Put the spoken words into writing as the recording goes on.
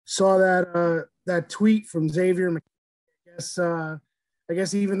saw that tweet from Xavier. I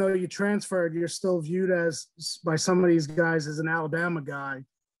guess even though you transferred, you're still viewed as by some of these guys as an Alabama guy.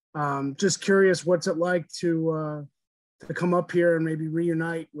 Just curious, what's it like to come up here and maybe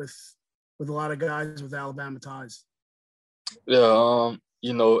reunite with a lot of guys with Alabama ties? Yeah,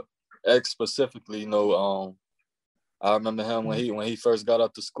 X specifically, I remember him when he first got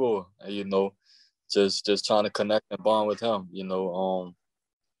up to school, and just trying to connect and bond with him.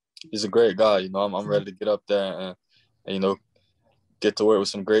 He's a great guy. I'm ready to get up there and get to work with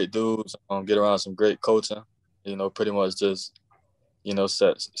some great dudes, get around some great coaching. Pretty much just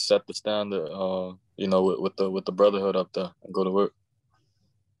set the standard. With the brotherhood up there and go to work.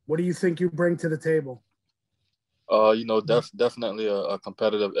 What do you think you bring to the table? Definitely a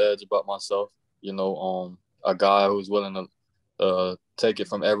competitive edge about myself. A guy who's willing to take it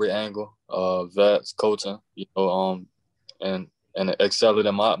from every angle. Vets, coaching, and excel it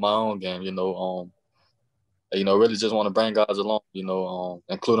in my own game. Really just want to bring guys along.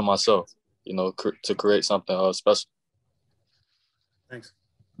 Including myself. To create something special. Thanks.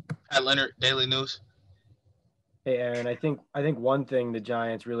 Pat Leonard, Daily News. Hey, Aaron, I think one thing the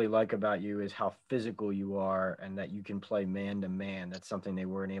Giants really like about you is how physical you are and that you can play man to man. That's something they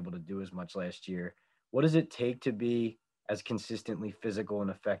weren't able to do as much last year. What does it take to be as consistently physical and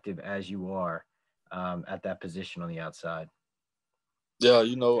effective as you are at that position on the outside? Yeah,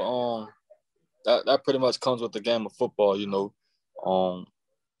 that pretty much comes with the game of football.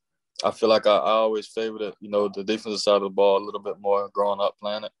 I feel like I always favored it, the defensive side of the ball a little bit more growing up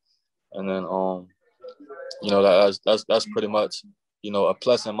playing it. And then, that's pretty much, a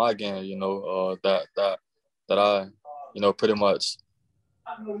plus in my game, that I, pretty much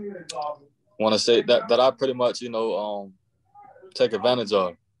want to say that I pretty much, take advantage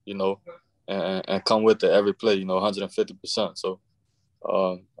of, and come with it every play, 150%. So,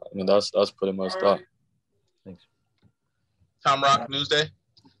 that's pretty much that. Thanks. Tom Rock, Newsday.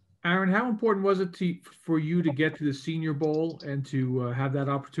 Aaron, how important was it for you to get to the Senior Bowl and to have that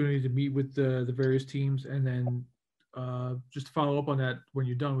opportunity to meet with the various teams? And then just to follow up on that, when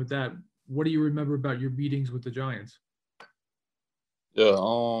you're done with that, what do you remember about your meetings with the Giants? Yeah,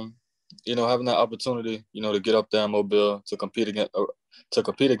 having that opportunity, to get up there in Mobile to compete against,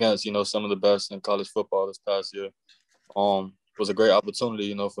 some of the best in college football this past year, was a great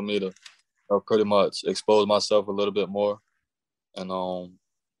opportunity, for me to pretty much expose myself a little bit more, and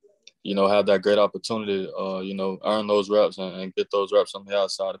have that great opportunity, earn those reps and get those reps on the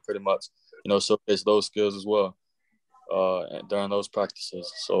outside and pretty much, showcase those skills as well during those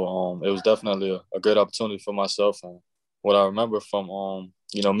practices. So it was definitely a great opportunity for myself. And what I remember from,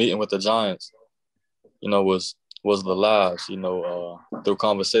 meeting with the Giants, was the laughs, through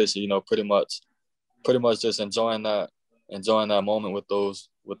conversation, pretty much just enjoying that moment with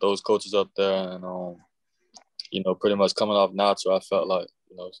those coaches up there. And, pretty much coming off natural, I felt like,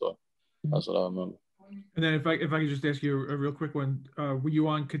 so that's what I remember. And then if I could just ask you a real quick one, were you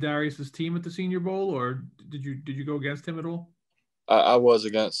on Kadarius's team at the Senior Bowl, or did you go against him at all? I was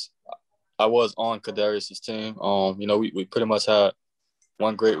on Kadarius's team. We pretty much had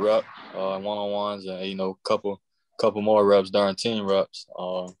one great rep, one-on-ones, and couple more reps during team reps,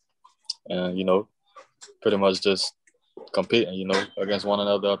 and pretty much just competing, against one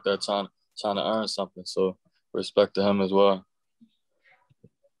another up there trying to earn something. So respect to him as well.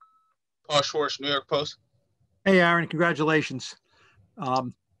 Paul Schwartz, New York Post. Hey, Aaron, congratulations.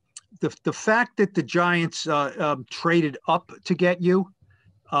 The fact that the Giants traded up to get you,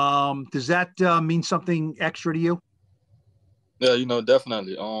 does that mean something extra to you? Yeah,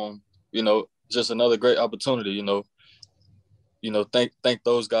 definitely. Just another great opportunity, thank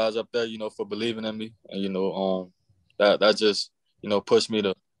those guys up there, for believing in me. And, that just, pushed me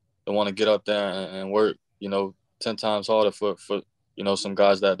to want to get up there and work, 10 times harder for some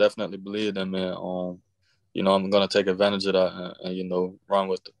guys that definitely believed in me. I'm going to take advantage of that and run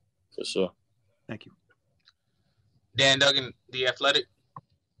with it for sure. Thank you. Dan Duggan, The Athletic.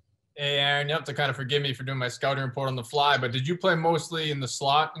 Hey, Aaron, you have to kind of forgive me for doing my scouting report on the fly, but did you play mostly in the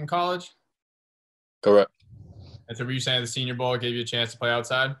slot in college? Correct. And so were you saying the Senior Bowl gave you a chance to play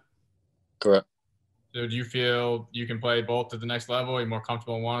outside? Correct. So do you feel you can play both at the next level? Are you more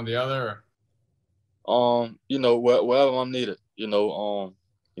comfortable in one or the other? Wherever I'm needed,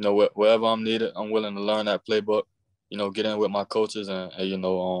 wherever I'm needed, I'm willing to learn that playbook, get in with my coaches and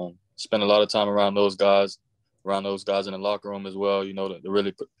spend a lot of time around those guys in the locker room as well, to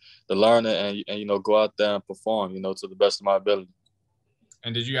really to learn it and go out there and perform, to the best of my ability.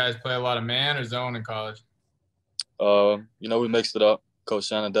 And did you guys play a lot of man or zone in college? We mixed it up. Coach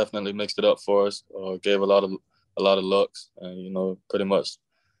Shannon definitely mixed it up for us. Gave a lot of looks, and pretty much,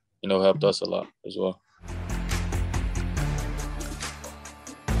 you know, helped us a lot as well.